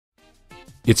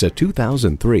It's a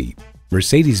 2003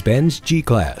 Mercedes-Benz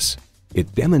G-Class.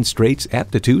 It demonstrates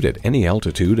aptitude at any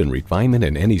altitude and refinement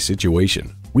in any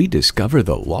situation. Rediscover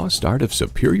the lost art of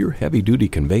superior heavy-duty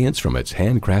conveyance from its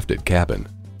handcrafted cabin.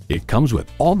 It comes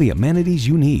with all the amenities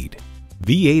you need: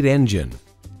 V8 engine,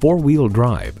 4-wheel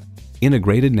drive,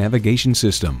 integrated navigation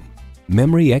system,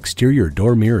 memory exterior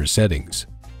door mirror settings,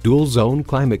 dual zone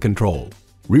climate control,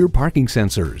 rear parking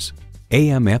sensors,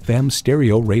 AM/FM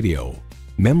stereo radio,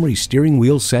 memory steering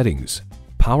wheel settings,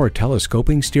 power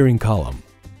telescoping steering column,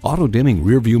 auto-dimming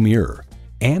rearview mirror,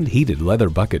 and heated leather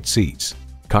bucket seats.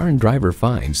 Car and Driver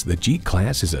finds the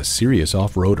G-Class is a serious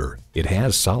off-roader. It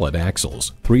has solid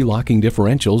axles, 3 locking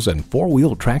differentials, and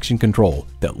 4-wheel traction control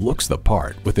that looks the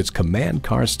part with its command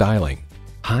car styling.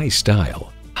 High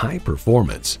style, high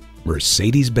performance,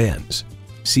 Mercedes-Benz.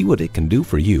 See what it can do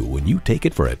for you when you take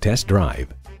it for a test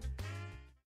drive.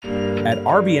 At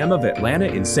RBM of Atlanta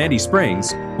in Sandy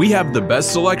Springs, we have the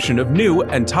best selection of new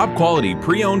and top-quality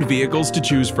pre-owned vehicles to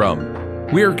choose from.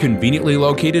 We are conveniently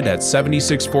located at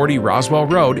 7640 Roswell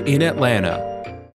Road in Atlanta.